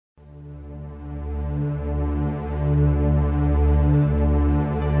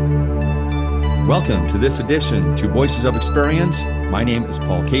Welcome to this edition to Voices of Experience. My name is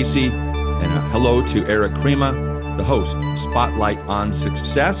Paul Casey, and a hello to Eric Crema, the host of Spotlight on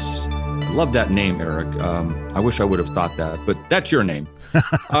Success. I love that name, Eric. I wish I would have thought that, but that's your name.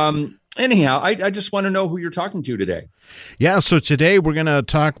 Anyhow, I just want to know who you're talking to today. Yeah, so today we're going to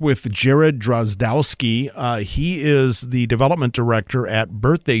talk with Jared Drozdowski. He is the development director at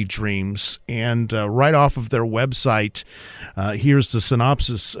Birthday Dreams, and right off of their website, here's the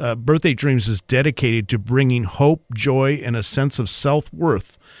synopsis. Birthday Dreams is dedicated to bringing hope, joy, and a sense of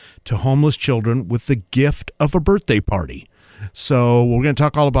self-worth to homeless children with the gift of a birthday party. So we're going to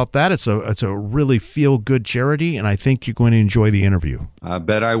talk all about that. It's a really feel-good charity, and I think you're going to enjoy the interview. I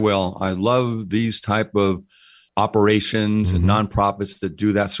bet I will. I love these type of operations and nonprofits that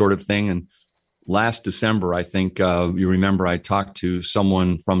do that sort of thing. And last December, I think you remember I talked to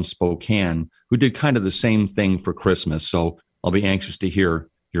someone from Spokane who did kind of the same thing for Christmas. So I'll be anxious to hear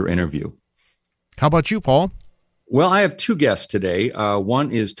your interview. How about you, Paul? Well, I have two guests today.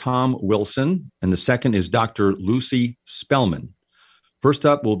 One is Tom Wilson, and the second is Dr. Lucy Spellman. First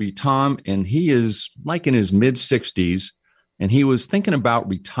up will be Tom, and he is like in his mid-60s, and he was thinking about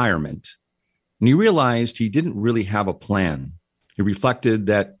retirement. And he realized he didn't really have a plan. He reflected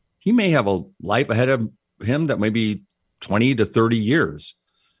that he may have a life ahead of him that may be 20 to 30 years.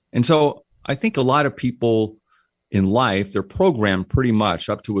 And so I think a lot of people in life, they're programmed pretty much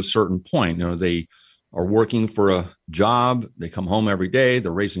up to a certain point. You know, they are working for a job. They come home every day.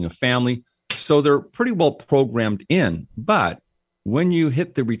 They're raising a family. So they're pretty well programmed in. But when you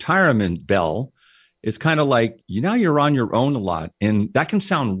hit the retirement bell, it's kind of like, you're on your own a lot. And that can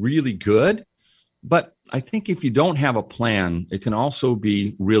sound really good. But I think if you don't have a plan, it can also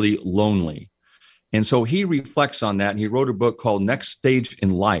be really lonely. And so he reflects on that. And he wrote a book called Next Stage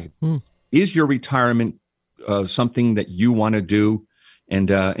in Life. Is your retirement something that you want to do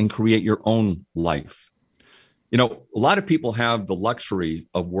and create your own life? You know, a lot of people have the luxury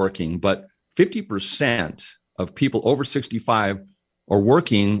of working, but 50% of people over 65 are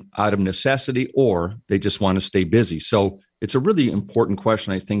working out of necessity or they just want to stay busy. So it's a really important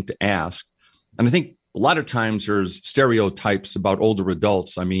question, I think, to ask. And I think a lot of times there's stereotypes about older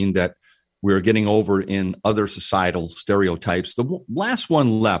adults. I mean, that we're getting over in other societal stereotypes. The last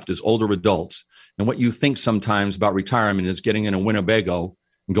one left is older adults. And what you think sometimes about retirement is getting in a Winnebago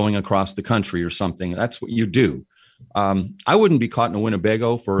and going across the country or something. That's what you do. I wouldn't be caught in a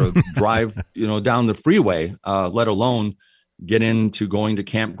Winnebago for a drive, down the freeway, let alone get into going to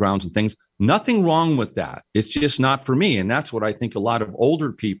campgrounds and things. Nothing wrong with that. It's just not for me. And that's what I think a lot of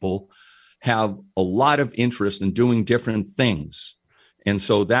older people have a lot of interest in doing different things. And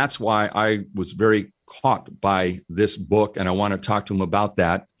so that's why I was very caught by this book. And I want to talk to him about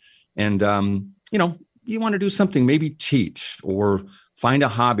that. And, you want to do something, maybe teach or find a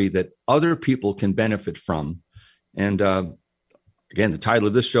hobby that other people can benefit from. And again, the title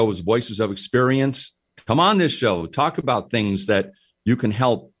of this show is Voices of Experience. Come on this show, talk about things that you can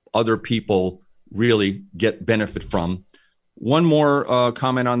help other people really get benefit from. One more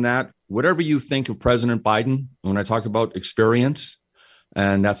comment on that. Whatever you think of President Biden, when I talk about experience,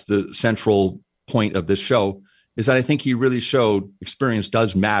 and that's the central point of this show, is that I think he really showed experience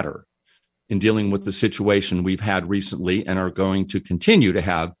does matter in dealing with the situation we've had recently and are going to continue to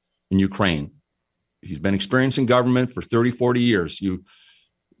have in Ukraine. He's been experiencing government for 30, 40 years. You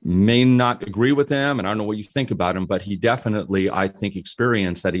may not agree with him, and I don't know what you think about him, but he definitely, I think,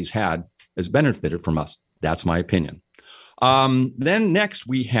 experience that he's had has benefited from us. That's my opinion. Then next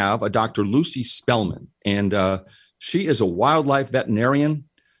we have a Dr. Lucy Spellman, and she is a wildlife veterinarian.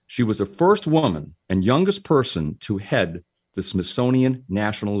 She was the first woman and youngest person to head the Smithsonian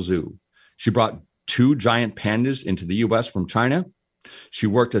National Zoo. She brought 2 giant pandas into the U.S. from China. She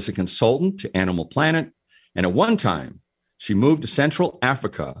worked as a consultant to Animal Planet. And at one time, she moved to Central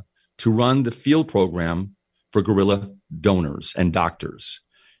Africa to run the field program for gorilla donors and doctors.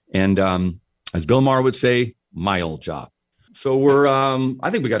 And as Bill Maher would say, my old job. So I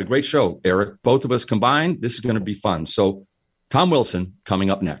think we got a great show, Eric. Both of us combined, this is going to be fun. So Tom Wilson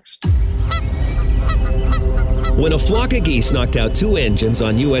coming up next. When a flock of geese knocked out 2 engines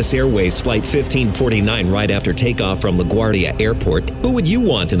on U.S. Airways Flight 1549 right after takeoff from LaGuardia Airport, who would you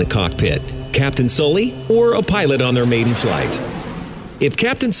want in the cockpit? Captain Sully or a pilot on their maiden flight? If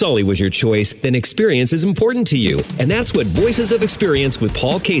Captain Sully was your choice, then experience is important to you. And that's what Voices of Experience with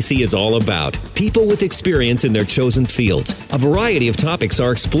Paul Casey is all about. People with experience in their chosen fields. A variety of topics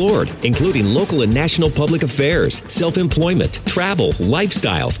are explored, including local and national public affairs, self-employment, travel,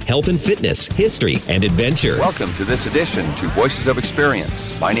 lifestyles, health and fitness, history, and adventure. Welcome to this edition to Voices of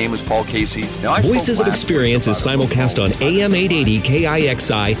Experience. My name is Paul Casey. Voices of Experience is simulcast on AM 880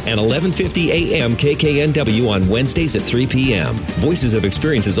 KIXI and 1150 AM KKNW on Wednesdays at 3 p.m. Voices of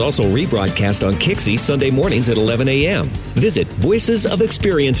Experience is also rebroadcast on Kixie Sunday mornings at 11 a.m. Visit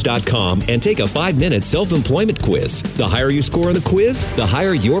voicesofexperience.com and take a 5-minute self-employment quiz. The higher you score on the quiz, the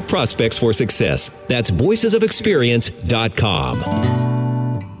higher your prospects for success. That's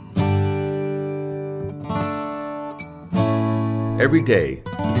voicesofexperience.com. Every day,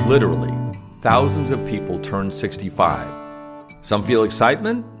 literally, thousands of people turn 65. Some feel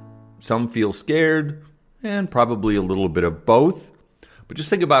excitement, some feel scared, and probably a little bit of both. But just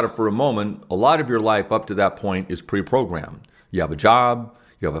think about it for a moment. A lot of your life up to that point is pre-programmed. You have a job,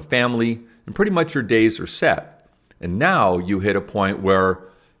 you have a family, and pretty much your days are set. And now you hit a point where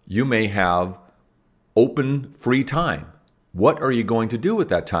you may have open, free time. What are you going to do with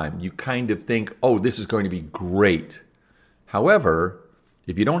that time? You kind of think, oh, this is going to be great. However,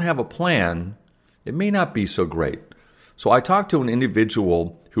 if you don't have a plan, it may not be so great. So I talked to an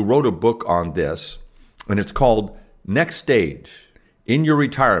individual who wrote a book on this, and it's called Next Stage. In your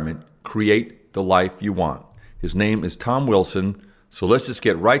retirement, create the life you want. His name is Tom Wilson. So let's just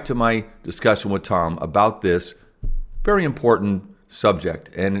get right to my discussion with Tom about this very important subject.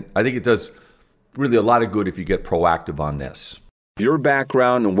 And I think it does really a lot of good if you get proactive on this. Your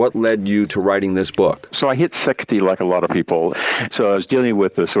background and what led you to writing this book? So I hit 60 like a lot of people. So I was dealing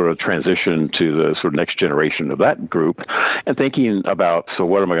with the sort of transition to the sort of next generation of that group and thinking about, so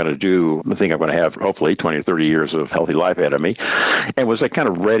what am I going to do? I think I'm going to have hopefully 20 or 30 years of healthy life ahead of me. And was like kind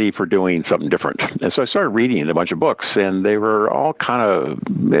of ready for doing something different. And so I started reading a bunch of books, and they were all kind of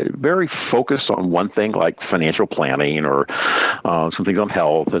very focused on one thing, like financial planning or some things on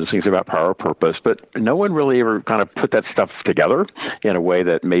health and things about power of purpose. But no one really ever kind of put that stuff together in a way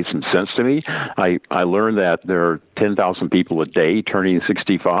that made some sense to me. I learned that there are 10,000 people a day turning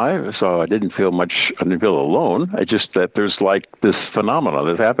 65, so I didn't feel alone. I just that there's like this phenomenon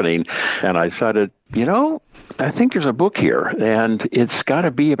that's happening, and I decided, I think there's a book here, and it's got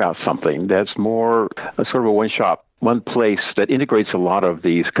to be about something that's more a sort of a one place that integrates a lot of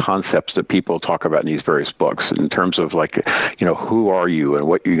these concepts that people talk about in these various books in terms of like, who are you and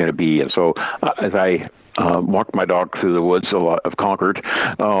what you're going to be. And so as I walked my dog through the woods of Concord,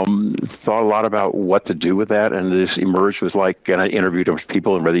 thought a lot about what to do with that. And this emerged was like, and I interviewed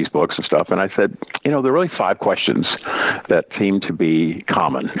people and read these books and stuff. And I said, there are really 5 questions that seem to be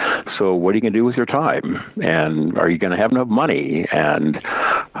common. So what are you going to do with your time? And are you going to have enough money? And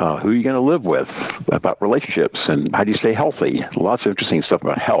who are you going to live with? About relationships, and how do you stay healthy? Lots of interesting stuff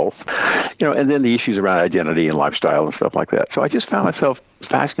about health, and then the issues around identity and lifestyle and stuff like that. So I just found myself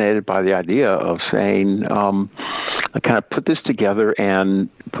fascinated by the idea of saying, I kind of put this together and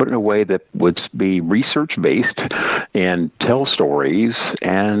put it in a way that would be research-based and tell stories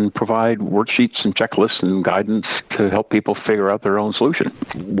and provide worksheets and checklists and guidance to help people figure out their own solution.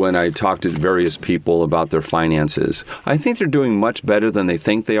 When I talk to various people about their finances, I think they're doing much better than they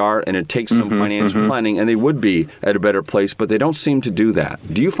think they are, and it takes some financial planning, and they would be at a better place, but they don't seem to do that.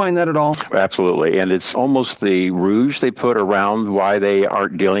 Do you find that at all? Absolutely, and it's almost the rouge they put around why they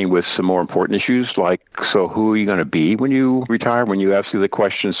aren't dealing with some more important issues, like, so who are you going to be when you retire? When you ask the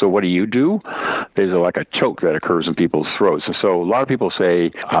question, so what do you do? There's like a choke that occurs in people's throats. And so a lot of people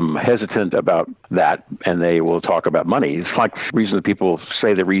say, I'm hesitant about that, and they will talk about money. It's like the reason that people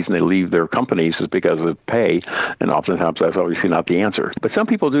say the reason they leave their companies is because of pay, and oftentimes that's obviously not the answer. But some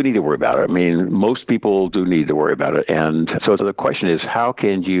people do need to worry about it. I mean, most people do need to worry about it. And so the question is, how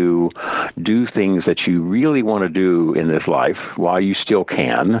can you do things that you really want to do in this life while you still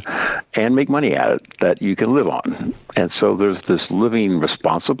can, and make money at it that you can live on? And so there's this living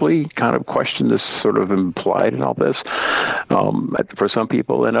responsibly kind of question that's sort of implied in all this. For some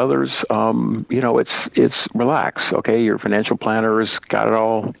people and others, it's relax. Okay, your financial planner has got it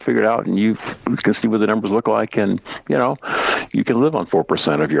all figured out, and you can see what the numbers look like, and you can live on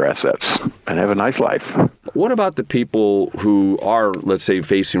 4% of your assets and have a nice life. What about the people who are, let's say,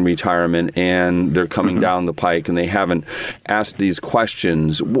 facing retirement and they're coming down the pike and they haven't asked these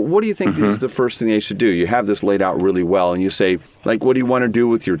questions? What do you think is the first thing they should do? You have this laid out really well, and you say, like, what do you want to do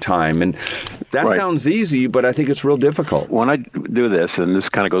with your time. And that sounds easy, but I think it's real difficult. When I do this, and this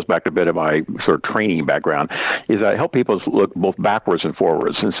kind of goes back to a bit of my sort of training background, is I help people look both backwards and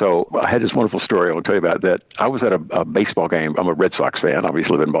forwards. And so I had this wonderful story I'll tell you about that. I was at a baseball game. I'm a Red Sox fan,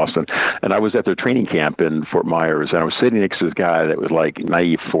 obviously live in Boston, and I was at their training camp in Fort Myers, and I was sitting next to this guy that was like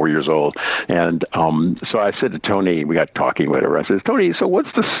 94 years old. And so I said to Tony, we got talking, whatever. I said, Tony, so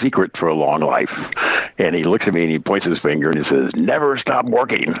what's the secret for a long life? And he looks at me and he points his finger and he says, never stop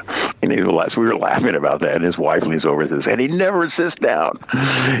working. And we were laughing about that. And his wife leans over and says, and he never sits down.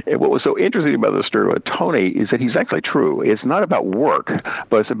 And what was so interesting about the story with Tony is that he's actually true. It's not about work,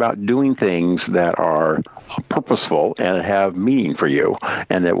 but it's about doing things that are purposeful and have meaning for you,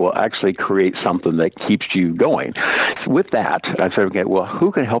 and that will actually create something that keeps you going. With that, I said, okay, well,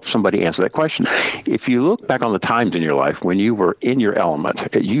 who can help somebody answer that question? If you look back on the times in your life when you were in your element,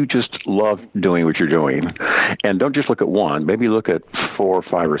 you just loved doing what you're doing, and don't just look at one, maybe look at 4,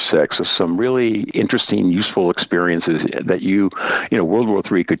 5, or 6 of some really interesting, useful experiences that World War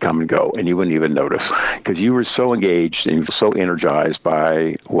III could come and go, and you wouldn't even notice because you were so engaged and so energized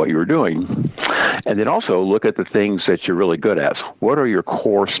by what you were doing. And then also look at the things that you're really good at. What are your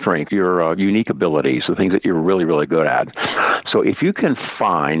core strengths, your unique abilities, the things that you're really, really good at? So if you can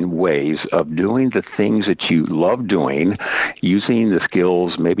find ways of doing the things that you love doing, using the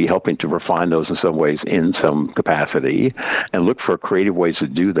skills, maybe helping to refine those in some ways in some capacity, and look for creative ways to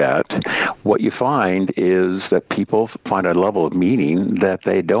do that, what you find is that people find a level of meaning that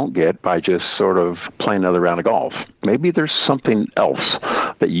they don't get by just sort of playing another round of golf. Maybe there's something else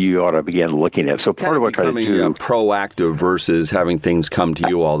that you ought to begin looking at. So part of what I try to do, proactive versus having things come to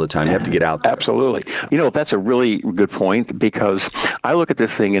you all the time. You have to get out there. Absolutely. That's a really good point, because I look at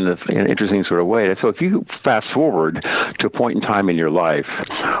this thing in an interesting sort of way. So if you fast forward to a point in time in your life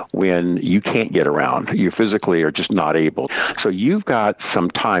when you can't get around, you physically are just not able. So you've got some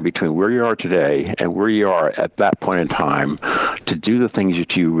time between where you are today and where you are at that point in time to do the things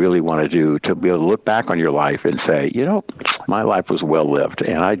that you really want to do, to be able to look back on your life and say, my life was well lived,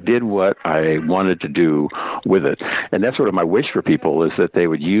 and I did what I wanted to do with it. And that's sort of my wish for people, is that they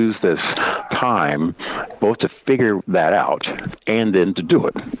would use this time both to figure that out and then to do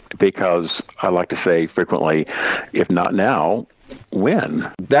it. Because I like to say frequently, if not now,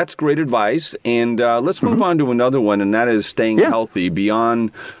 when? That's great advice. And let's move on to another one, and that is staying healthy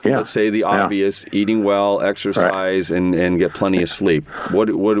beyond, let's say, the obvious, eating well, exercise, and get plenty of sleep. What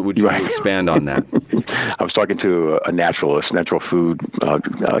would you expand on that? I was talking to a naturalist, natural food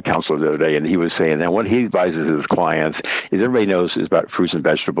counselor the other day, and he was saying that what he advises his clients is, everybody knows is about fruits and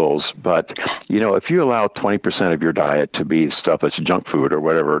vegetables, but, if you allow 20% of your diet to be stuff that's junk food or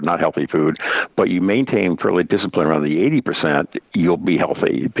whatever, not healthy food, but you maintain fairly discipline around the 80%, you'll be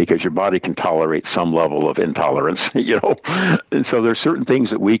healthy, because your body can tolerate some level of intolerance, And so there's certain things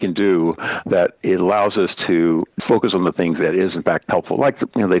that we can do that it allows us to focus on the things that is, in fact, helpful. Like,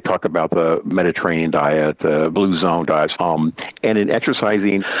 they talk about the Mediterranean diet, the Blue Zone diet, and in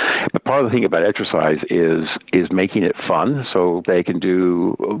exercising, but part of the thing about exercise is making it fun. So they can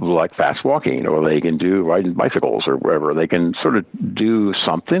do like fast walking, or they can do riding bicycles, or wherever. They can sort of do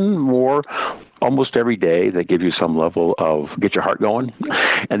something more almost every day that give you some level of get your heart going.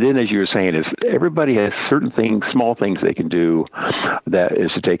 And then, as you were saying, is everybody has certain things, small things they can do that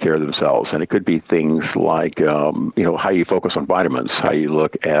is to take care of themselves. And it could be things like, how you focus on vitamins, how you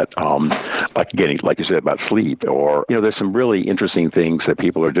look at, like you said, about sleep, or, there's some really interesting things that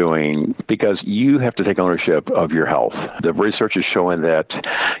people are doing, because you have to take ownership of your health. The research is showing that,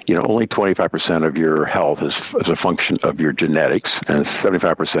 only 25% of your health is a function of your genetics, and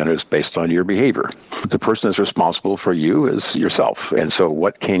 75% is based on your behavior. The person that's responsible for you is yourself. And so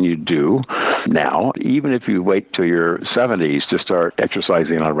what can you do now? Even if you wait till your 70s to start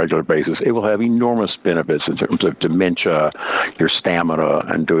exercising on a regular basis, it will have enormous benefits in terms of dementia, your stamina,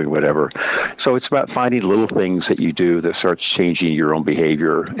 and doing whatever. So it's about finding little things that you do that starts changing your own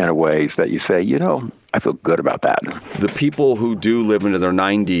behavior in a ways that you say, I feel good about that. The people who do live into their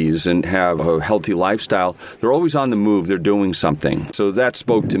 90s and have a healthy lifestyle, they're always on the move. They're doing something. So that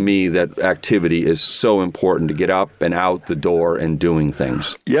spoke to me that activity is so important, to get up and out the door and doing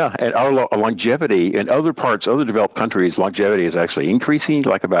things. Yeah, and our longevity in other developed countries, longevity is actually increasing,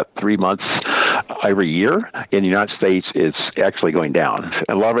 like about 3 months every year. In the United States, it's actually going down.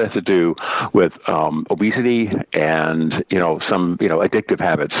 And a lot of it has to do with obesity and, some, addictive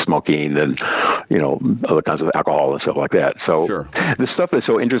habits, smoking and, other kinds of alcohol and stuff like that. So the stuff that's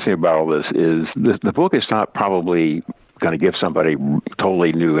so interesting about all this is the book is not probably going to give somebody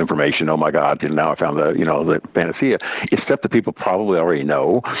totally new information. Oh my God! And now I found the panacea. It's stuff that people probably already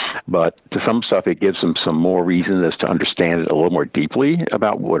know, but to some stuff it gives them some more reason as to understand it a little more deeply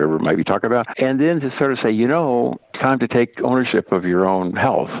about whatever it might be talking about, and then to sort of say, time to take ownership of your own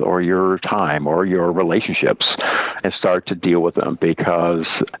health or your time or your relationships and start to deal with them, because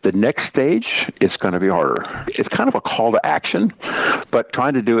the next stage is going to be harder. It's kind of a call to action, but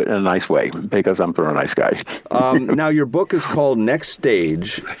trying to do it in a nice way, because I'm a nice guy. Now, your book is called Next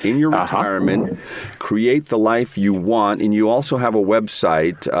Stage, In Your Retirement, Create the Life You Want, and you also have a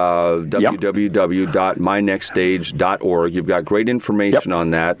website, www.mynextstage.org. You've got great information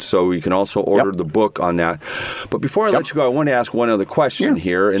on that, so you can also order the book on that. But before I let you go, I want to ask one other question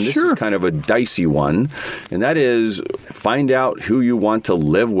here, and this is kind of a dicey one, and that is find out who you want to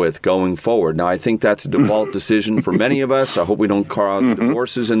live with going forward. Now, I think that's a default decision for many of us. I hope we don't cause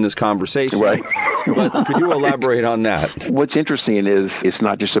divorces in this conversation. Right. But could you elaborate on that? What's interesting is it's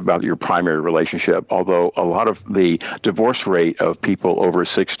not just about your primary relationship, although a lot of the divorce rate of people over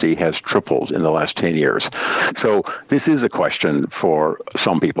 60 has tripled in the last 10 years. So this is a question for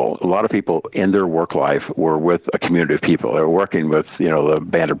some people. A lot of people in their work life were with a community of people. They're working with, the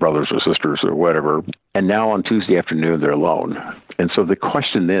band of brothers or sisters or whatever. And now on Tuesday afternoon, they're alone. And so the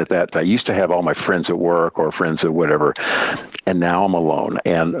question is that I used to have all my friends at work or friends at whatever, and now I'm alone.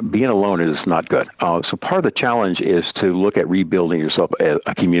 And being alone is not good. So part of the challenge is to look at rebuilding yourself as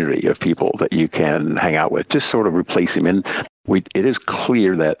a community of people that you can hang out with, just sort of replacing. And it is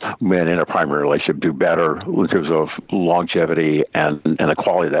clear that men in a primary relationship do better in terms of longevity and the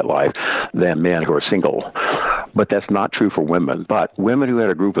quality of that life than men who are single. But that's not true for women. But women who had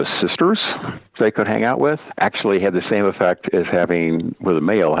a group of sisters they could hang out with actually had the same effect as having, with a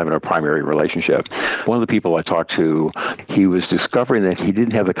male, having a primary relationship. One of the people I talked to, he was discovering that he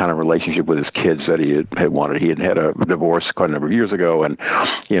didn't have the kind of relationship with his kids that he had wanted. He had had a divorce quite a number of years ago, and,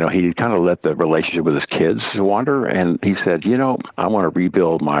 he kind of let the relationship with his kids wander, and he said, I want to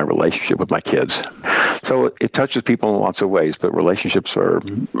rebuild my relationship with my kids. So it touches people in lots of ways, but relationships are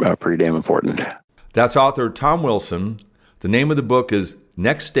pretty damn important. That's author Tom Wilson. The name of the book is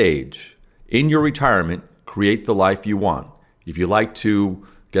Next Stage, In Your Retirement, Create the Life You Want. If you'd like to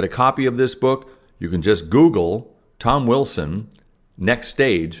get a copy of this book, you can just Google Tom Wilson, Next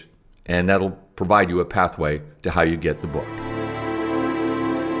Stage, and that'll provide you a pathway to how you get the book.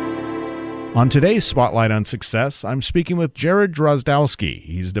 On today's Spotlight on Success, I'm speaking with Jared Drozdowski.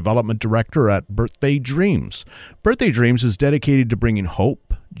 He's Development Director at Birthday Dreams. Birthday Dreams is dedicated to bringing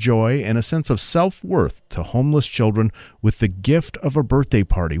hope, joy, and a sense of self-worth to homeless children with the gift of a birthday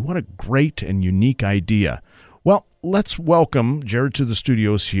party. What a great and unique idea. Well, let's welcome Jared to the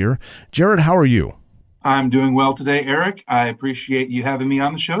studios here. Jared, how are you? I'm doing well today, Eric. I appreciate you having me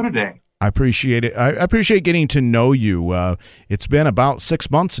on the show today. I appreciate it. I appreciate getting to know you. It's been about 6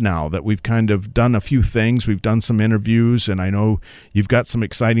 months now that we've kind of done a few things. We've done some interviews, and I know you've got some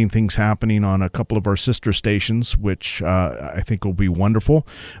exciting things happening on a couple of our sister stations, which I think will be wonderful.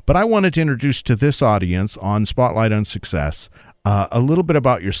 But I wanted to introduce to this audience on Spotlight on Success a little bit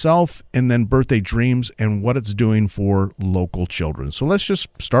about yourself and then Birthday Dreams and what it's doing for local children. So let's just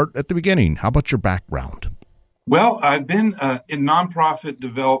start at the beginning. How about your background? Well, I've been in nonprofit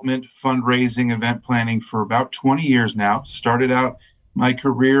development, fundraising, event planning for about 20 years now. Started out my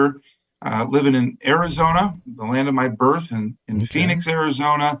career living in Arizona, the land of my birth, in Phoenix,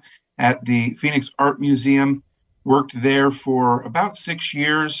 Arizona, at the Phoenix Art Museum. Worked there for about 6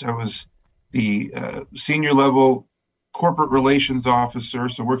 years. I was the senior level corporate relations officer,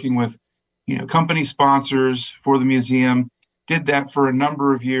 so working with company sponsors for the museum. Did that for a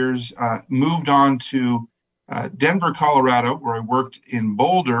number of years. Moved on to Denver, Colorado, where I worked in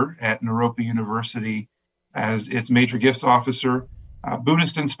Boulder at Naropa University as its major gifts officer.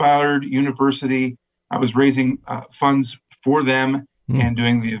 Buddhist-inspired university. I was raising funds for them and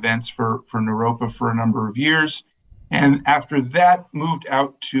doing the events for Naropa for a number of years. And after that, moved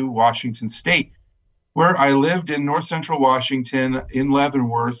out to Washington State, where I lived in North Central Washington in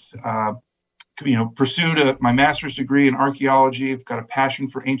Leavenworth. Pursued my master's degree in archaeology. I've got a passion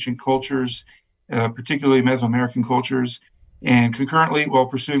for ancient cultures, particularly Mesoamerican cultures. And concurrently, while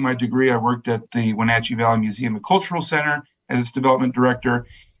pursuing my degree, I worked at the Wenatchee Valley Museum and Cultural Center as its development director,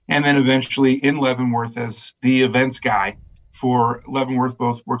 and then eventually in Leavenworth as the events guy for Leavenworth,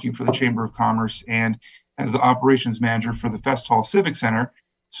 both working for the Chamber of Commerce and as the operations manager for the Fest Hall Civic Center.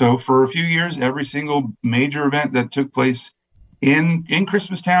 So for a few years, every single major event that took place in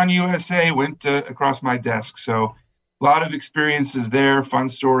Christmastown, USA, went across my desk. So a lot of experiences there, fun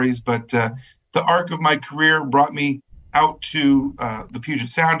stories, but the arc of my career brought me out to the Puget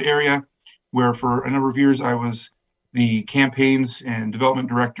Sound area, where for a number of years I was the campaigns and development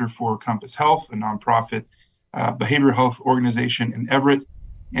director for Compass Health, a nonprofit behavioral health organization in Everett.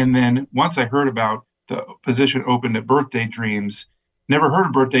 And then once I heard about the position opened at Birthday Dreams, never heard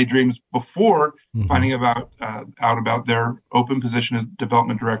of Birthday Dreams before finding out about their open position as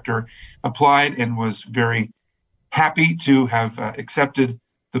development director, applied and was very happy to have accepted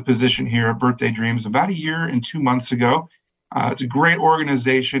the position here at Birthday Dreams about a year and 2 months ago. It's a great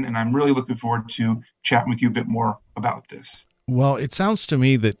organization, and I'm really looking forward to chatting with you a bit more about this. Well, it sounds to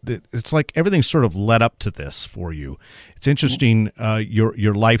me that it's like everything sort of led up to this for you. It's interesting,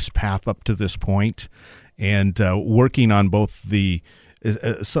 your life's path up to this point, and working on both the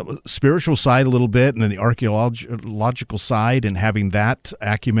spiritual side a little bit, and then the archaeological side, and having that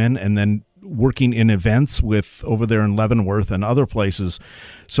acumen, and then working in events with over there in Leavenworth and other places.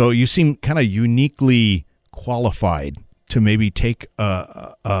 So you seem kind of uniquely qualified to maybe take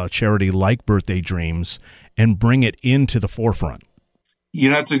a charity like Birthday Dreams and bring it into the forefront.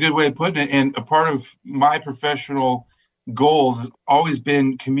 It's a good way of putting it. And a part of my professional goals has always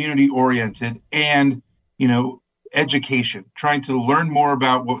been community oriented and, education, trying to learn more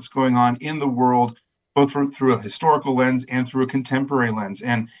about what's going on in the world, both through a historical lens and through a contemporary lens.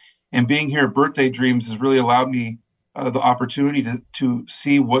 And being here at Birthday Dreams has really allowed me the opportunity to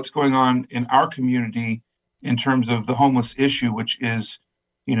see what's going on in our community in terms of the homeless issue, which is,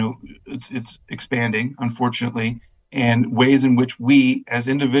 it's expanding, unfortunately, and ways in which we as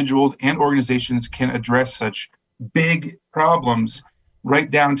individuals and organizations can address such big problems right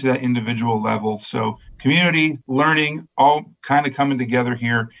down to that individual level. So community, learning, all kind of coming together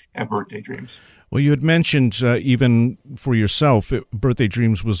here at Birthday Dreams. Well, you had mentioned even for yourself, Birthday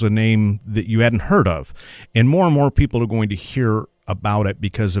Dreams was a name that you hadn't heard of. And more people are going to hear about it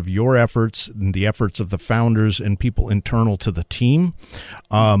because of your efforts and the efforts of the founders and people internal to the team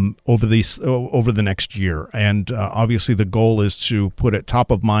over the next year. And obviously the goal is to put it top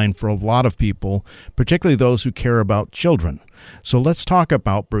of mind for a lot of people, particularly those who care about children. So let's talk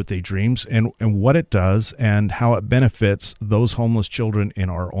about Birthday Dreams and what it does and how it benefits those homeless children in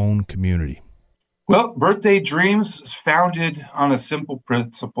our own community. Well, Birthday Dreams is founded on a simple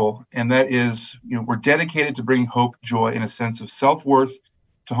principle, and that is, we're dedicated to bringing hope, joy, and a sense of self-worth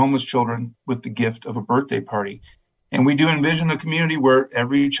to homeless children with the gift of a birthday party. And we do envision a community where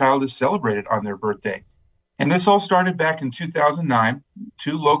every child is celebrated on their birthday. And this all started back in 2009.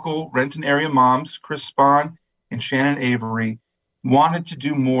 Two local Renton area moms, Chris Spahn and Shannon Avery, wanted to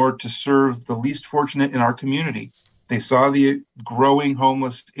do more to serve the least fortunate in our community. They saw the growing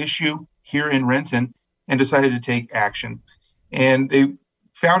homeless issue here in Renton and decided to take action. And they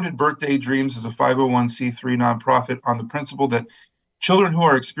founded Birthday Dreams as a 501c3 nonprofit on the principle that children who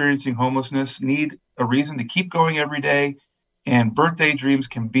are experiencing homelessness need a reason to keep going every day. And Birthday Dreams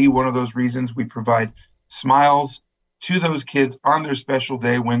can be one of those reasons. We provide smiles to those kids on their special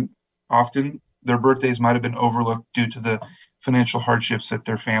day when often their birthdays might have been overlooked due to the financial hardships that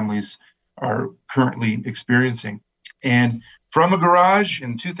their families are currently experiencing. And from a garage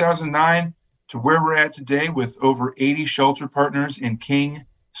in 2009 to where we're at today with over 80 shelter partners in King,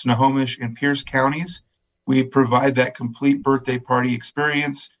 Snohomish, and Pierce counties, we provide that complete birthday party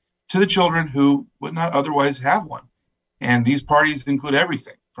experience to the children who would not otherwise have one. And these parties include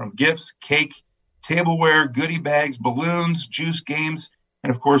everything from gifts, cake, tableware, goodie bags, balloons, juice, games, and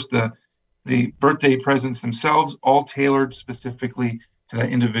of course the birthday presents themselves, all tailored specifically to that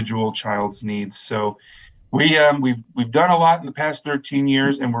individual child's needs. So we've done a lot in the past 13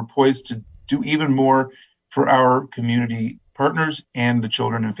 years, and we're poised to do even more for our community partners and the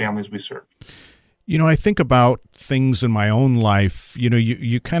children and families we serve. I think about things in my own life.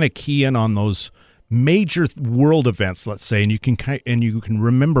 You kind of key in on those major world events, let's say, and you can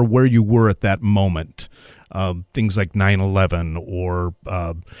remember where you were at that moment. Things like 9/11 or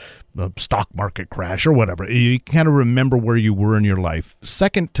the stock market crash or whatever. You kind of remember where you were in your life.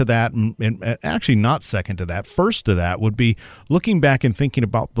 Second to that, and actually not second to that, first to that would be looking back and thinking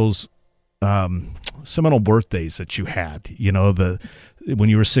about those seminal birthdays that you had. When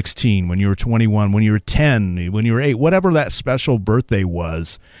you were 16, when you were 21, when you were 10, when you were 8, whatever that special birthday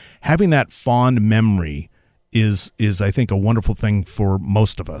was, having that fond memory is I think a wonderful thing for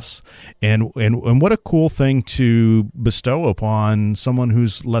most of us. And what a cool thing to bestow upon someone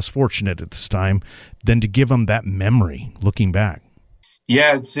who's less fortunate at this time than to give them that memory looking back.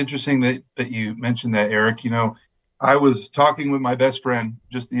 Yeah, it's interesting that you mentioned that, Eric. I was talking with my best friend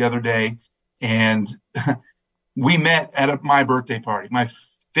just the other day, and we met at my birthday party, my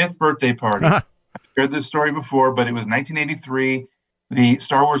 5th birthday party. I've shared this story before, but it was 1983. The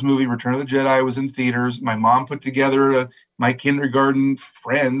Star Wars movie Return of the Jedi was in theaters. My mom put together my kindergarten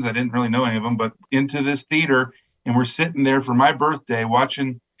friends, I didn't really know any of them, but into this theater. and we're sitting there for my birthday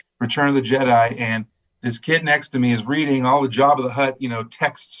watching Return of the Jedi, and this kid next to me is reading all the Jabba the Hutt,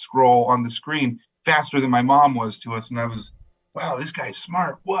 text scroll on the screen faster than my mom was to us. And I was, wow, this guy's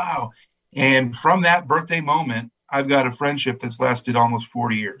smart. Wow. And from that birthday moment, I've got a friendship that's lasted almost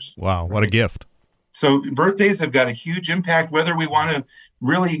 40 years. Wow. What a gift. So birthdays have got a huge impact, whether we want to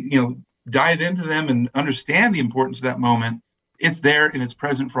really, dive into them and understand the importance of that moment. It's there and it's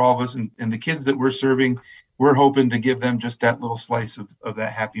present for all of us. And the kids that we're serving, we're hoping to give them just that little slice of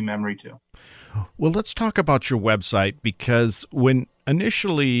that happy memory too. Well, let's talk about your website, because when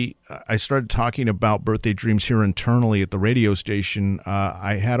initially I started talking about Birthday Dreams here internally at the radio station,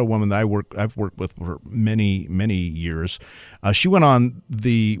 I had a woman that I've worked with for many, many years. She went on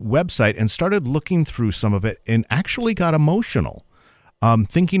the website and started looking through some of it and actually got emotional,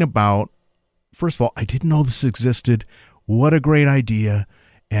 thinking about, first of all, I didn't know this existed. What a great idea.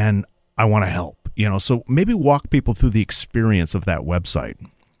 And I want to help, so maybe walk people through the experience of that website.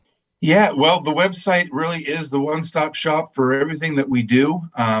 Yeah, well, the website really is the one-stop shop for everything that we do.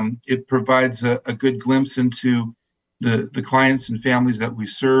 It provides a good glimpse into the clients and families that we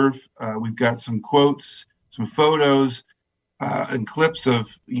serve. We've got some quotes, some photos, and clips of,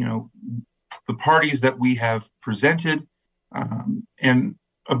 the parties that we have presented. And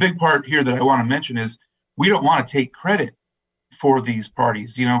a big part here that I want to mention is we don't want to take credit for these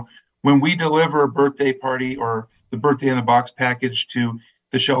parties. When we deliver a birthday party or the birthday in a box package to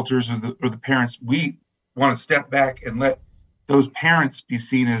the shelters or the parents, we want to step back and let those parents be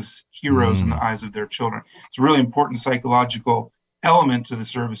seen as heroes in the eyes of their children. It's a really important psychological element to the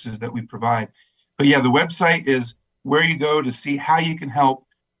services that we provide. But yeah, the website is where you go to see how you can help,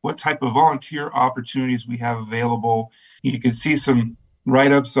 what type of volunteer opportunities we have available. You can see some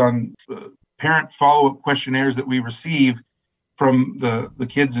write-ups on parent follow-up questionnaires that we receive from the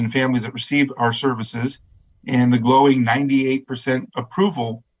kids and families that receive our services, and the glowing 98%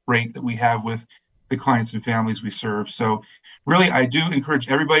 approval rate that we have with the clients and families we serve. So really, I do encourage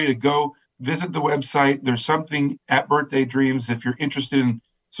everybody to go visit the website. There's something at Birthday Dreams if you're interested in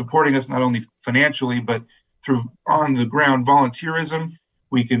supporting us, not only financially, but through on-the-ground volunteerism.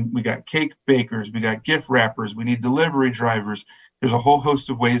 We got cake bakers, we got gift wrappers, we need delivery drivers. There's a whole host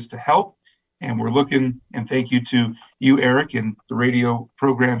of ways to help. And we're looking, and thank you to you, Eric, and the radio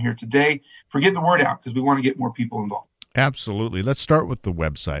program here today for getting the word out, because we want to get more people involved. Absolutely. Let's start with the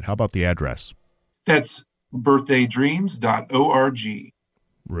website. How about the address? That's birthdaydreams.org.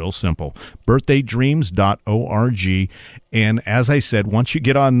 Real simple. birthdaydreams.org. And as I said, once you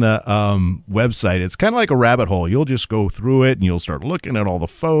get on the website, it's kind of like a rabbit hole. You'll just go through it and you'll start looking at all the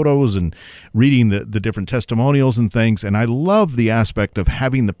photos and reading the different testimonials and things. And I love the aspect of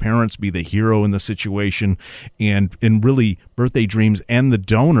having the parents be the hero in the situation, and really Birthday Dreams and the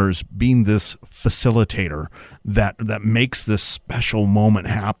donors being this facilitator that makes this special moment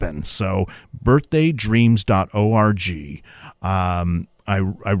happen. So birthdaydreams.org.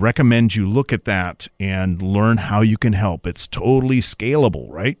 I recommend you look at that and learn how you can help. It's totally scalable,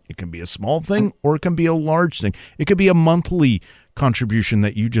 right? It can be a small thing or it can be a large thing. It could be a monthly contribution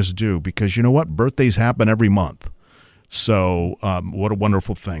that you just do, because you know what? Birthdays happen every month. So what a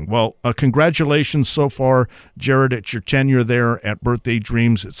wonderful thing. Well, congratulations so far, Jared, at your tenure there at Birthday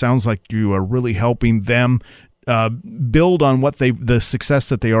Dreams. It sounds like you are really helping them build on the success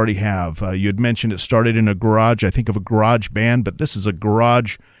that they already have. You had mentioned it started in a garage. I think of a garage band, but this is a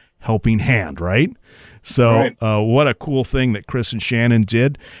garage helping hand, right? So right. What a cool thing that Chris and Shannon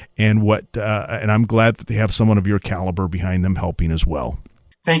did, and and I'm glad that they have someone of your caliber behind them helping as well.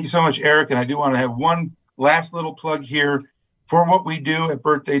 Thank you so much, Eric. And I do want to have one last little plug here for what we do at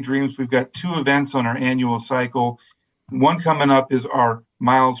Birthday Dreams. We've got 2 events on our annual cycle. One coming up is our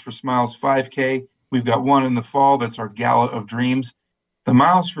Miles for Smiles 5K. We've got one in the fall. That's our Gala of Dreams. The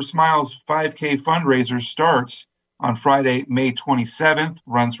Miles for Smiles 5K fundraiser starts on Friday, May 27th,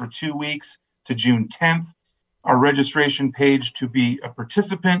 runs for 2 weeks to June 10th. Our registration page to be a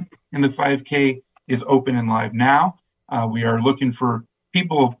participant in the 5K is open and live now. We are looking for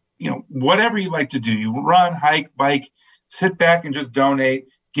people, whatever you like to do. You run, hike, bike, sit back and just donate.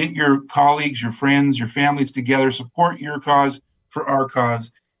 Get your colleagues, your friends, your families together, support your cause for our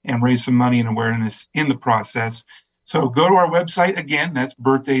cause, and raise some money and awareness in the process. So go to our website again, that's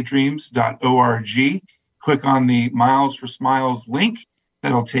birthdaydreams.org. Click on the Miles for Smiles link.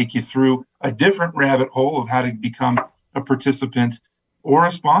 That'll take you through a different rabbit hole of how to become a participant or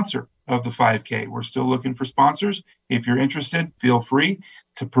a sponsor of the 5K. We're still looking for sponsors. If you're interested, feel free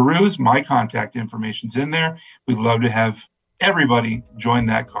to peruse. My contact information's in there. We'd love to have everybody join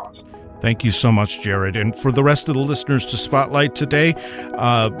that cause. Thank you so much, Jared. And for the rest of the listeners to Spotlight today,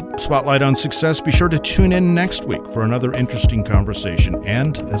 Spotlight on Success, be sure to tune in next week for another interesting conversation.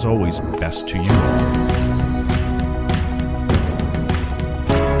 And as always, best to you all.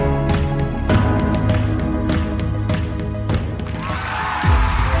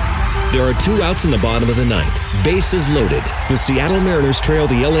 There are 2 outs in the bottom of the ninth. Bases loaded. The Seattle Mariners trail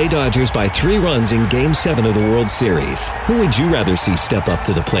the LA Dodgers by 3 runs in Game 7 of the World Series. Who would you rather see step up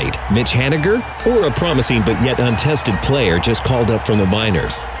to the plate? Mitch Haniger or a promising but yet untested player just called up from the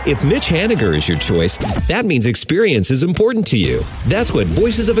minors? If Mitch Haniger is your choice, that means experience is important to you. That's what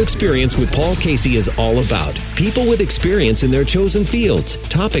Voices of Experience with Paul Casey is all about. People with experience in their chosen fields.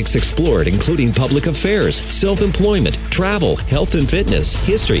 Topics explored including public affairs, self-employment, travel, health and fitness,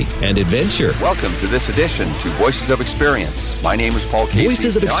 history, and adventure. Welcome to this edition to Voices of Experience. My name is Paul Casey.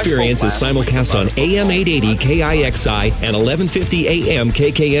 Voices of Experience is simulcast on AM 880 KIXI and 1150 AM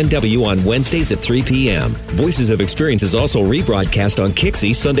KKNW on Wednesdays at 3 p.m. Voices of Experience is also rebroadcast on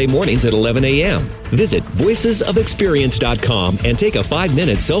Kixie Sunday mornings at 11 a.m. Visit voicesofexperience.com and take a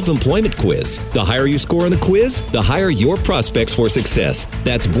 5-minute self-employment quiz. The higher you score on the quiz, the higher your prospects for success.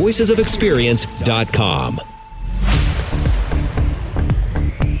 That's voicesofexperience.com.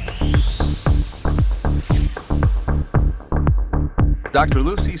 Dr.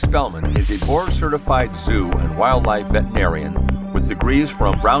 Lucy Spellman is a board-certified zoo and wildlife veterinarian with degrees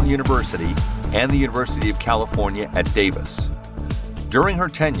from Brown University and the University of California at Davis. During her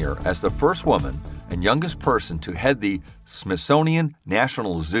tenure as the first woman and youngest person to head the Smithsonian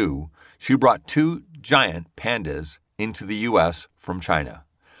National Zoo, she brought 2 giant pandas into the U.S. from China.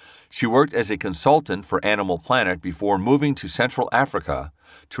 She worked as a consultant for Animal Planet before moving to Central Africa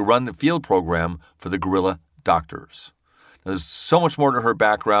to run the field program for the gorilla doctors. There's so much more to her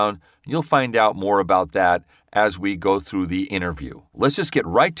background. You'll find out more about that as we go through the interview. Let's just get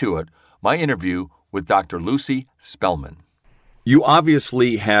right to it. My interview with Dr. Lucy Spellman. You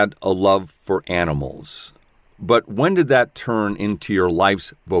obviously had a love for animals, but when did that turn into your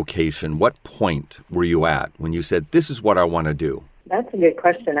life's vocation? What point were you at when you said, this is what I want to do? That's a good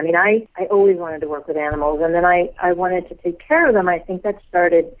question. I mean, I always wanted to work with animals, and then I wanted to take care of them. I think that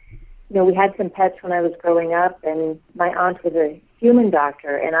started... we had some pets when I was growing up, and my aunt was a human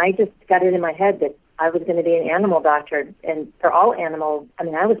doctor, and I just got it in my head that I was going to be an animal doctor. And for all animals, I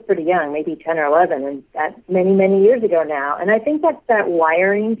mean, I was pretty young, maybe 10 or 11, and that's many, many years ago now. And I think that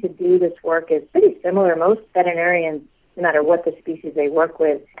wiring to do this work is pretty similar. Most veterinarians, no matter what the species they work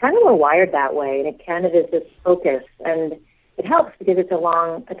with, kind of are wired that way, and it kind of is this focus. And it helps because it's a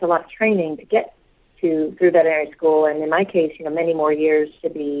lot of training to get through veterinary school, and in my case, many more years to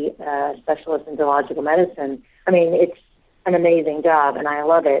be a specialist in zoological medicine. I mean, it's an amazing job, and I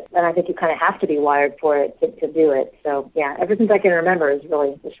love it. And I think you kind of have to be wired for it to do it. So, yeah, ever since I can remember is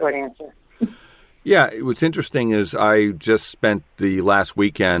really the short answer. Yeah, what's interesting is I just spent the last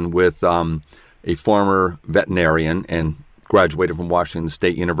weekend with a former veterinarian and graduated from Washington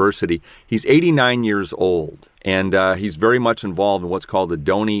State University. He's 89 years old, and he's very much involved in what's called the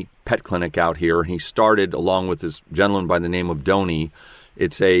Doney Pet Clinic out here. He started, along with this gentleman by the name of Doney,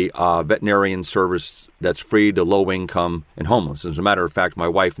 it's a veterinarian service that's free to low-income and homeless. As a matter of fact, my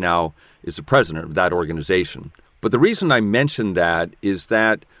wife now is the president of that organization. But the reason I mentioned that is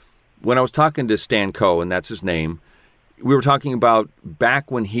that when I was talking to Stan Coe, and that's his name, we were talking about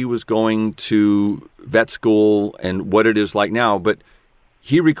back when he was going to vet school and what it is like now. But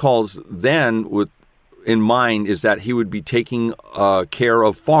he recalls then in mind is that he would be taking care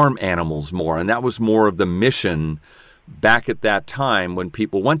of farm animals more. And that was more of the mission back at that time when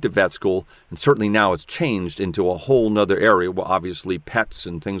people went to vet school. And certainly now it's changed into a whole nother area where obviously pets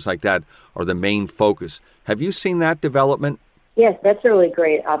and things like that are the main focus. Have you seen that development? Yes, that's a really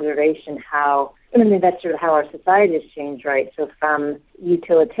great observation that's sort of how our society has changed, right? So from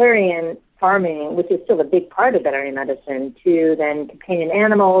utilitarian farming, which is still a big part of veterinary medicine, to then companion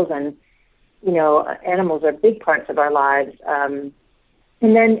animals, and animals are big parts of our lives. And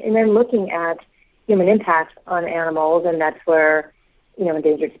then looking at human impacts on animals, and that's where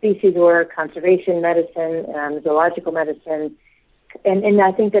endangered species work, conservation medicine, zoological medicine, and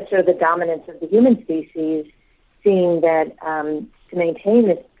I think that's sort of the dominance of the human species, seeing that to maintain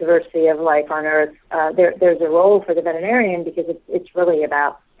this diversity of life on Earth, there's a role for the veterinarian because it's really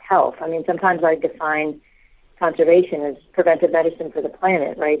about health. I mean, sometimes I define conservation as preventive medicine for the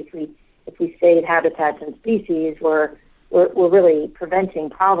planet, right? If we save habitats and species, we're really preventing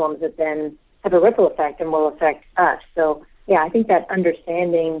problems that then have a ripple effect and will affect us. So, yeah, I think that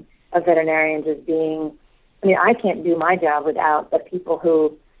understanding of veterinarians as being, I can't do my job without the people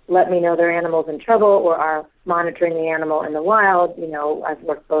who let me know their animal's in trouble or are monitoring the animal in the wild. I've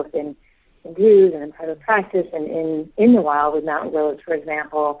worked both in in zoos and in private practice and in the wild with mountain goats, for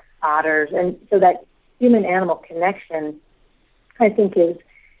example, otters. And so that human-animal connection, I think, is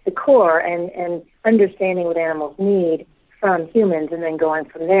the core, and understanding what animals need from humans and then going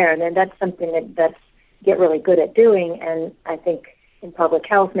from there. And then that's something that's get really good at doing. And I think in public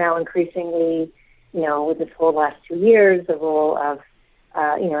health now increasingly, with this whole last 2 years, the role of,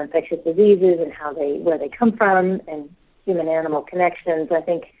 infectious diseases and where they come from and human-animal connections, I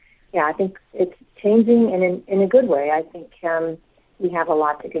think it's changing in a good way. I think we have a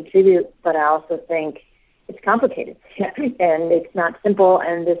lot to contribute, but I also think it's complicated and it's not simple,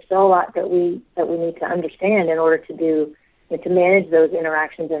 and there's still a lot that we need to understand in order to manage those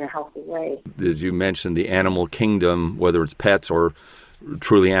interactions in a healthy way. As you mentioned, the animal kingdom, whether it's pets or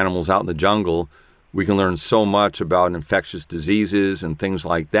truly animals out in the jungle, we can learn so much about infectious diseases and things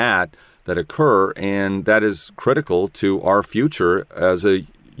like that occur, and that is critical to our future as a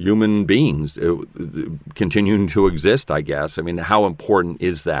human beings continuing to exist, I guess. I mean, how important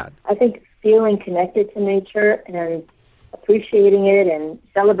is that? I think feeling connected to nature and appreciating it and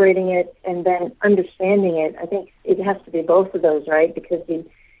celebrating it and then understanding it, I think it has to be both of those, right? Because the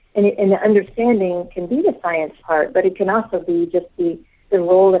understanding can be the science part, but it can also be just the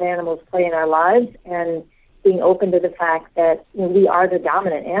role that animals play in our lives, and being open to the fact that we are the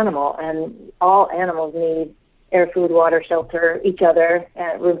dominant animal, and all animals need air, food, water, shelter, each other,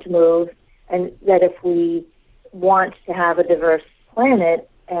 room to move, and that if we want to have a diverse planet,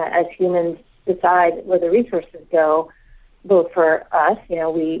 as humans decide where the resources go, both for us,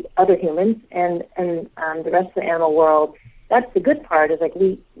 we other humans, and the rest of the animal world, that's the good part, is like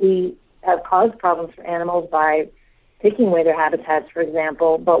we have caused problems for animals by taking away their habitats, for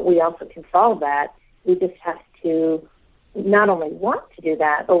example, but we also can solve that. We just have to not only want to do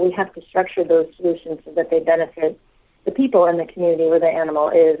that, but we have to structure those solutions so that they benefit the people in the community where the animal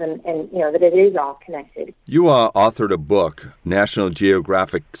is, and that it is all connected. You authored a book, National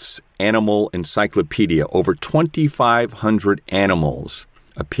Geographic's Animal Encyclopedia. Over 2,500 animals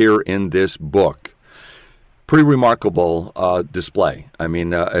appear in this book. Pretty remarkable display. I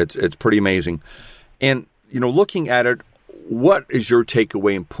mean, it's pretty amazing. And looking at it, what is your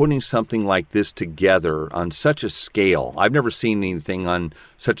takeaway in putting something like this together on such a scale? I've never seen anything on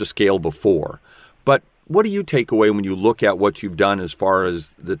such a scale before. But what do you take away when you look at what you've done as far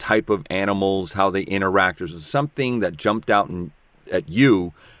as the type of animals, how they interact? Is something that jumped out at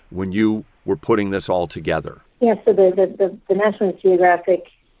you when you were putting this all together? Yeah, so the National Geographic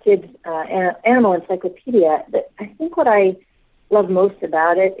Kids Animal Encyclopedia, I think what I love most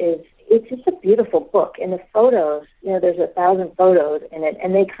about it is it's just a beautiful book. And the photos, there's 1,000 photos in it,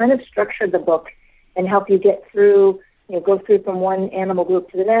 and they kind of structure the book and help you get through, go through from one animal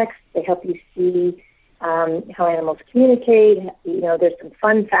group to the next. They help you see how animals communicate. There's some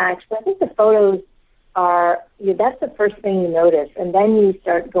fun facts. But I think the photos are, that's the first thing you notice, and then you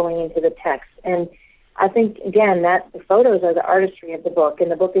start going into the text. And I think, again, that the photos are the artistry of the book, and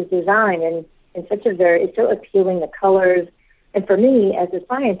the book is designed in such a it's so appealing, the colors. And for me, as a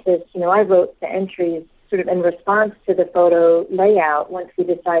scientist, I wrote the entries sort of in response to the photo layout once we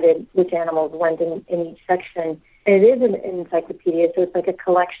decided which animals went in each section. And it is an encyclopedia, so it's like a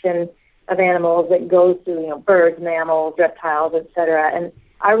collection of animals that goes through, birds, mammals, reptiles, etc. And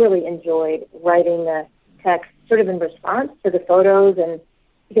I really enjoyed writing the text sort of in response to the photos, and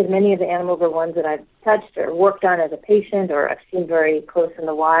because many of the animals are ones that I've touched or worked on as a patient or I've seen very close in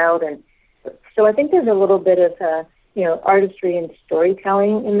the wild. And so I think there's a little bit of artistry and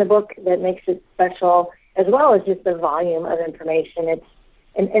storytelling in the book that makes it special, as well as just the volume of information.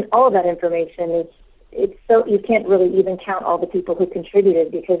 And all of that information it's so you can't really even count all the people who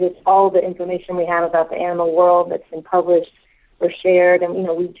contributed, because it's all the information we have about the animal world that's been published or shared, and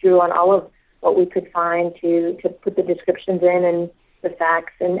we drew on all of what we could find to put the descriptions in and the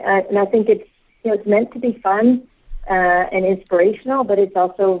facts. And I think it's meant to be fun and inspirational, but it's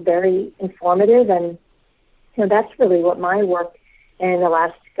also very informative. And that's really what my work in the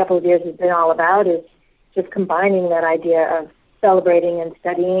last couple of years has been all about, is just combining that idea of celebrating and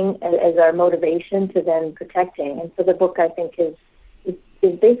studying as our motivation to then protecting. And so the book, I think, is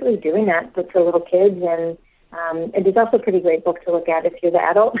basically doing that, but for little kids. And it's also a pretty great book to look at if you're the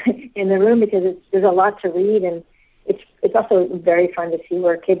adult in the room, because there's a lot to read, and it's also very fun to see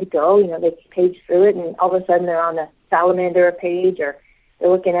where kids go. They page through it, and all of a sudden they're on the salamander page, or they're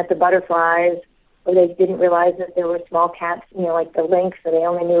looking at the butterflies, or they didn't realize that there were small cats, like the lynx, so they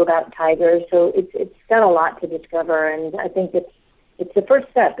only knew about tigers. So it's got a lot to discover, and I think it's the first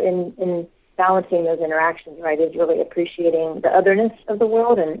step in balancing those interactions, right, is really appreciating the otherness of the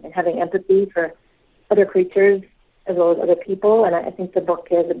world and having empathy for other creatures as well as other people. And I think the book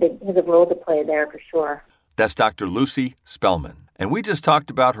has a role to play there for sure. That's Dr. Lucy Spellman. And we just talked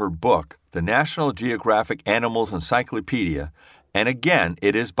about her book, The National Geographic Animals Encyclopedia. And again,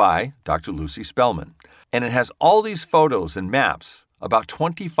 it is by Dr. Lucy Spellman. And it has all these photos and maps, about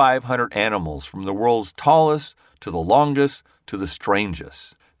 2,500 animals from the world's tallest to the longest to the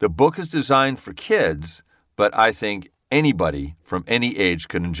strangest. The book is designed for kids, but I think anybody from any age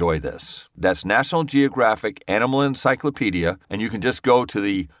can enjoy this. That's National Geographic Animal Encyclopedia, and you can just go to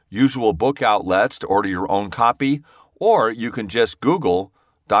the usual book outlets to order your own copy, or you can just Google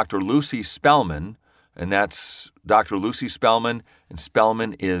Dr. Lucy Spellman, and that's Dr. Lucy Spellman, and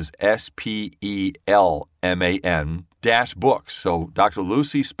Spellman is Spellman -books. So Dr.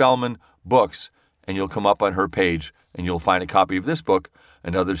 Lucy Spellman Books, and you'll come up on her page, and you'll find a copy of this book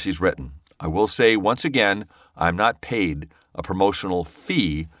and others she's written. I will say once again, I'm not paid a promotional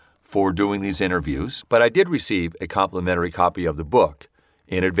fee for doing these interviews, but I did receive a complimentary copy of the book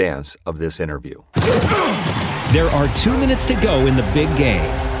in advance of this interview. There are 2 minutes to go in the big game.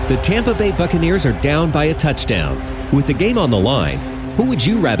 The Tampa Bay Buccaneers are down by a touchdown. With the game on the line, who would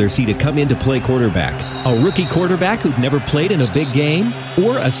you rather see to come in to play quarterback? A rookie quarterback who'd never played in a big game?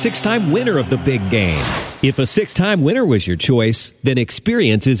 Or a 6-time winner of the big game? If a 6-time winner was your choice, then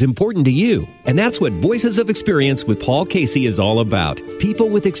experience is important to you. And that's what Voices of Experience with Paul Casey is all about. People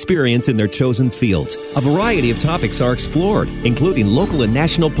with experience in their chosen fields. A variety of topics are explored, including local and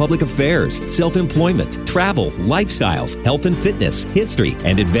national public affairs, self-employment, travel, lifestyles, health and fitness, history,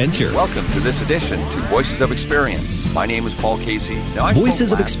 and adventure. Welcome to this edition to Voices of Experience. My name is Paul Casey. Now,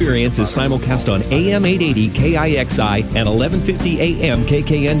 Voices of Experience is simulcast on AM 880 KIXI and 1150 AM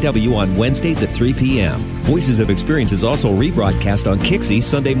KKNW on Wednesdays at 3 p.m. Voices of Experience is also rebroadcast on Kixie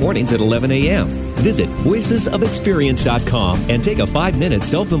Sunday mornings at 11 a.m. Visit voicesofexperience.com and take a 5-minute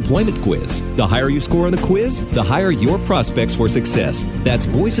self-employment quiz. The higher you score on the quiz, the higher your prospects for success. That's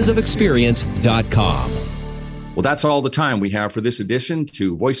voicesofexperience.com. Well, that's all the time we have for this edition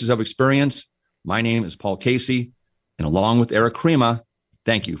to Voices of Experience. My name is Paul Casey, and along with Eric Crema,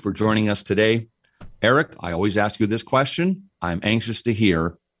 thank you for joining us today. Eric, I always ask you this question. I'm anxious to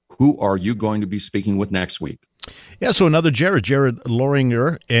hear, who are you going to be speaking with next week? Yeah, so another Jared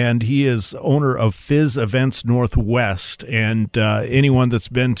Loringer, and he is owner of Fizz Events Northwest. And anyone that's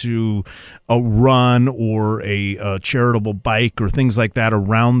been to a run or a charitable bike or things like that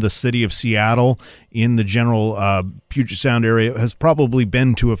around the city of Seattle in the general Puget Sound area has probably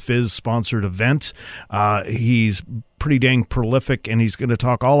been to a Fizz-sponsored event. He's pretty dang prolific, and he's going to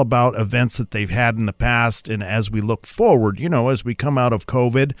talk all about events that they've had in the past. And as we look forward, as we come out of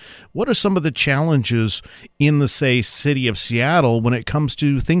COVID, what are some of the challenges in the, say, city of Seattle when it comes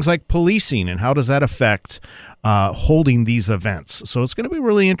to things like policing, and how does that affect holding these events? So it's going to be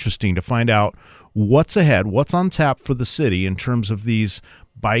really interesting to find out what's ahead, what's on tap for the city in terms of these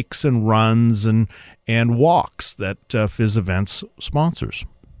bikes and runs and walks that Fizz Events sponsors.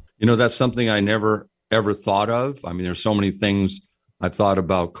 That's something I never ever thought of. I mean, there's so many things I've thought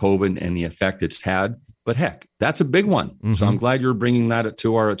about COVID and the effect it's had, but heck, that's a big one. Mm-hmm. So I'm glad you're bringing that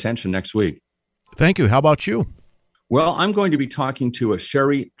to our attention next week. Thank you. How about you? Well, I'm going to be talking to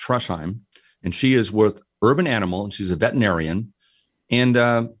Sherry Trushheim, and she is with Urban Animal, and she's a veterinarian. And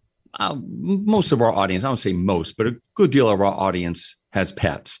most of our audience, I don't say most, but a good deal of our audience has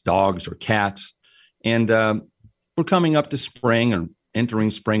pets, dogs or cats. And we're coming up to spring or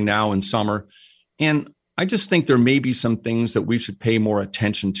entering spring now and summer. And I just think there may be some things that we should pay more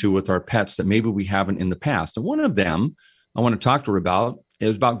attention to with our pets that maybe we haven't in the past. And one of them I want to talk to her about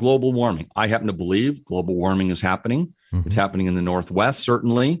is about global warming. I happen to believe global warming is happening. Mm-hmm. It's happening in the Northwest,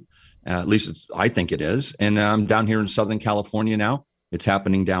 certainly. At least I think it is. And down here in Southern California now, it's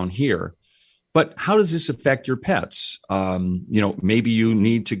happening down here. But how does this affect your pets? Maybe you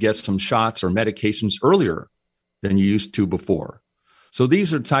need to get some shots or medications earlier than you used to before. So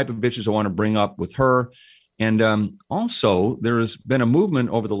these are the type of issues I want to bring up with her. And also, there has been a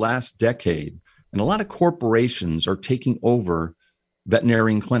movement over the last decade, and a lot of corporations are taking over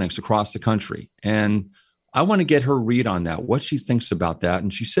veterinarian clinics across the country. And I want to get her read on that, what she thinks about that.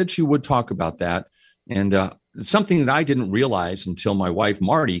 And she said she would talk about that. And it's something that I didn't realize until my wife,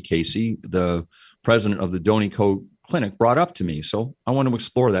 Marty Casey, the president of the Donico Clinic, brought up to me. So I want to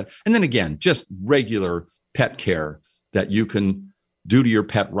explore that. And then again, just regular pet care that you can do to your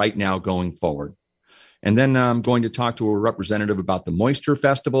pet right now going forward. And then I'm going to talk to a representative about the Moisture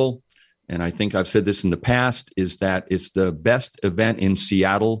Festival. And I think I've said this in the past, is that it's the best event in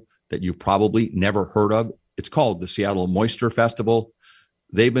Seattle that you've probably never heard of. It's called the Seattle Moisture Festival.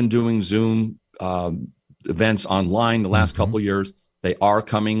 They've been doing Zoom events online the last couple of years. They are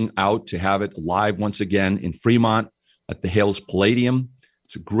coming out to have it live once again in Fremont at the Hales Palladium.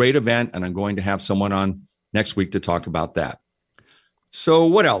 It's a great event, and I'm going to have someone on next week to talk about that. So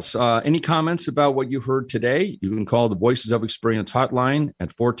what else? Any comments about what you heard today? You can call the Voices of Experience hotline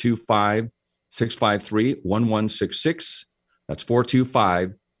at 425-653-1166. That's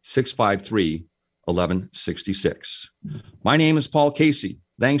 425-653-1166. My name is Paul Casey.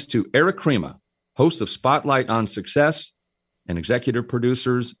 Thanks to Eric Crema, host of Spotlight on Success, and executive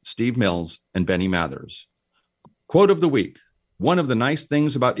producers Steve Mills and Benny Mathers. Quote of the week: one of the nice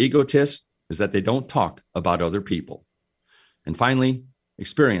things about egotists is that they don't talk about other people. And finally,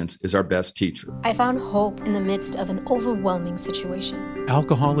 experience is our best teacher. I found hope in the midst of an overwhelming situation.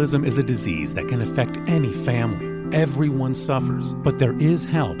 Alcoholism is a disease that can affect any family. Everyone suffers, but there is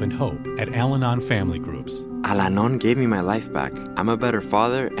help and hope at Al-Anon Family Groups. Al-Anon gave me my life back. I'm a better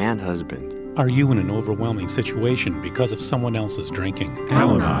father and husband. Are you in an overwhelming situation because of someone else's drinking?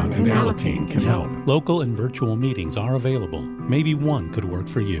 Al-Anon and Alateen can help. Local and virtual meetings are available. Maybe one could work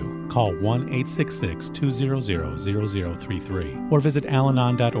for you. Call 1-866-200-0033 or visit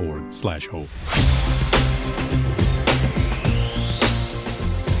alanon.org/hope.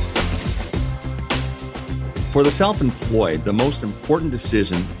 For the self-employed, the most important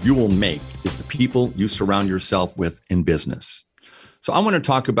decision you will make is the people you surround yourself with in business. So I want to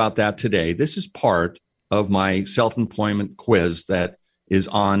talk about that today. This is part of my self-employment quiz that is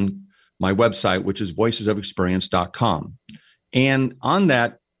on my website, which is voicesofexperience.com. And on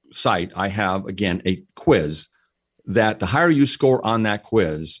that site, I have, again, a quiz that the higher you score on that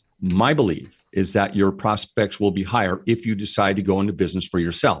quiz, my belief is that your prospects will be higher if you decide to go into business for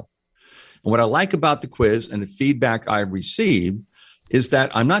yourself. And what I like about the quiz and the feedback I've received is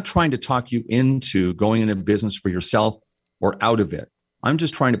that I'm not trying to talk you into going into business for yourself or out of it. I'm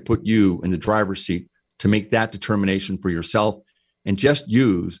just trying to put you in the driver's seat to make that determination for yourself and just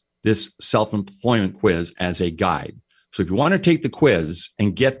use this self-employment quiz as a guide. So if you want to take the quiz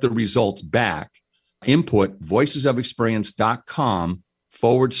and get the results back, input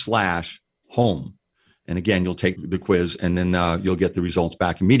voicesofexperience.com/home. And again, you'll take the quiz and then you'll get the results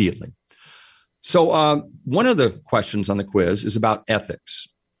back immediately. So one of the questions on the quiz is about ethics.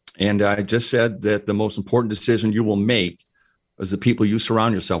 And I just said that the most important decision you will make is the people you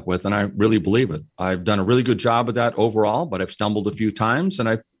surround yourself with. And I really believe it. I've done a really good job of that overall, but I've stumbled a few times and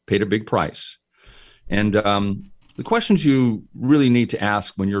I've paid a big price. And the questions you really need to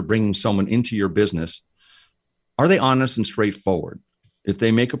ask when you're bringing someone into your business, are they honest and straightforward? If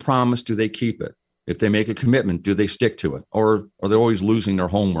they make a promise, do they keep it? If they make a commitment, do they stick to it? Or are they always losing their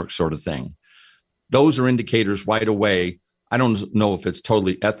homework sort of thing? Those are indicators right away. I don't know if it's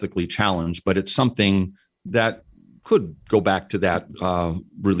totally ethically challenged, but it's something that could go back to that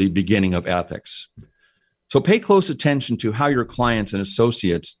really beginning of ethics. So pay close attention to how your clients and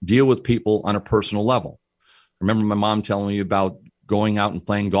associates deal with people on a personal level. I remember my mom telling me about going out and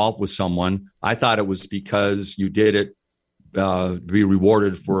playing golf with someone. I thought it was because you did it to be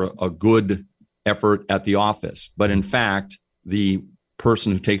rewarded for a good effort at the office. But in fact, the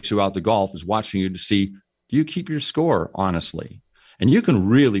person who takes you out to golf is watching you to see, do you keep your score honestly? And you can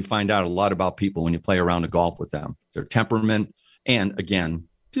really find out a lot about people when you play around a golf with them, their temperament. And again,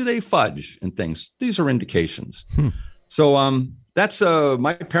 do they fudge and things? These are indications. So that's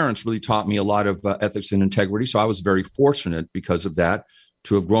my parents really taught me a lot of ethics and integrity. So I was very fortunate because of that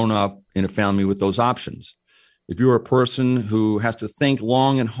to have grown up in a family with those options. If you're a person who has to think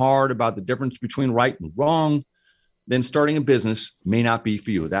long and hard about the difference between right and wrong, then starting a business may not be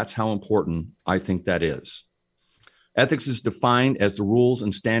for you. That's how important I think that is. Ethics is defined as the rules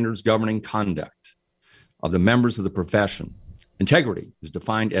and standards governing conduct of the members of the profession. Integrity is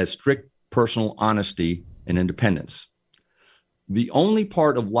defined as strict personal honesty and independence. The only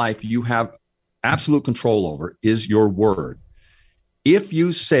part of life you have absolute control over is your word. If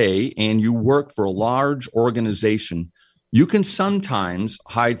you say and you work for a large organization, you can sometimes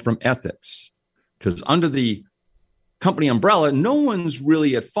hide from ethics because under the company umbrella, no one's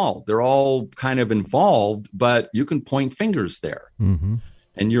really at fault. They're all kind of involved, but you can point fingers there. Mm-hmm.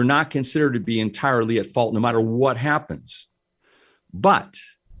 And you're not considered to be entirely at fault no matter what happens. But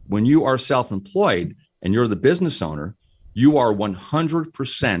when you are self-employed and you're the business owner, you are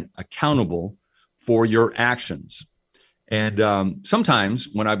 100% accountable for your actions. And sometimes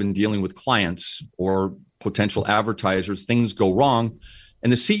when I've been dealing with clients or potential advertisers, things go wrong.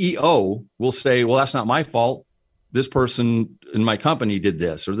 And the CEO will say, well, that's not my fault. This person in my company did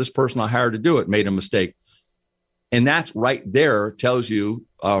this, or this person I hired to do it made a mistake. And that's right there tells you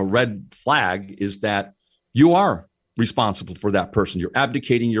a red flag is that you are responsible for that person. You're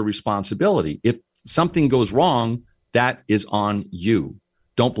abdicating your responsibility. If something goes wrong, that is on you.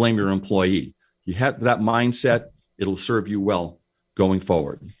 Don't blame your employee. You have that mindset, it'll serve you well going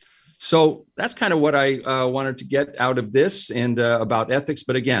forward. So that's kind of what I wanted to get out of this and about ethics.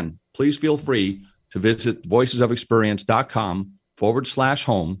 But again, please feel free to visit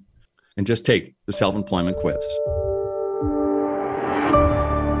voicesofexperience.com/home and just take the self-employment quiz.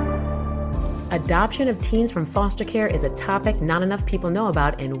 Adoption of teens from foster care is a topic not enough people know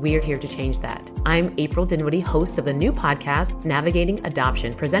about, and we're here to change that. I'm April Dinwiddie, host of the new podcast, Navigating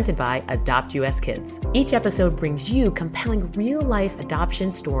Adoption, presented by Adopt US Kids. Each episode brings you compelling real-life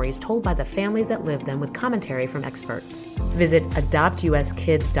adoption stories told by the families that live them with commentary from experts. Visit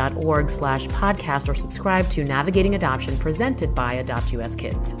adoptuskids.org/podcast or subscribe to Navigating Adoption, presented by Adopt US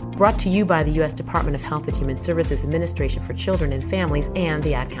Kids. Brought to you by the U.S. Department of Health and Human Services Administration for Children and Families and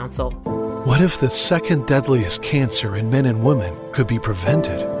the Ad Council. What if the second deadliest cancer in men and women could be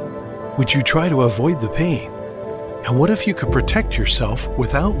prevented? Would you try to avoid the pain? And what if you could protect yourself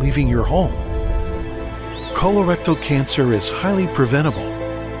without leaving your home? Colorectal cancer is highly preventable.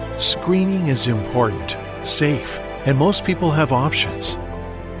 Screening is important, safe, and most people have options.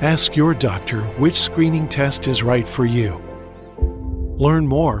 Ask your doctor which screening test is right for you. Learn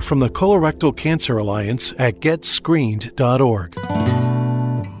more from the Colorectal Cancer Alliance at getscreened.org.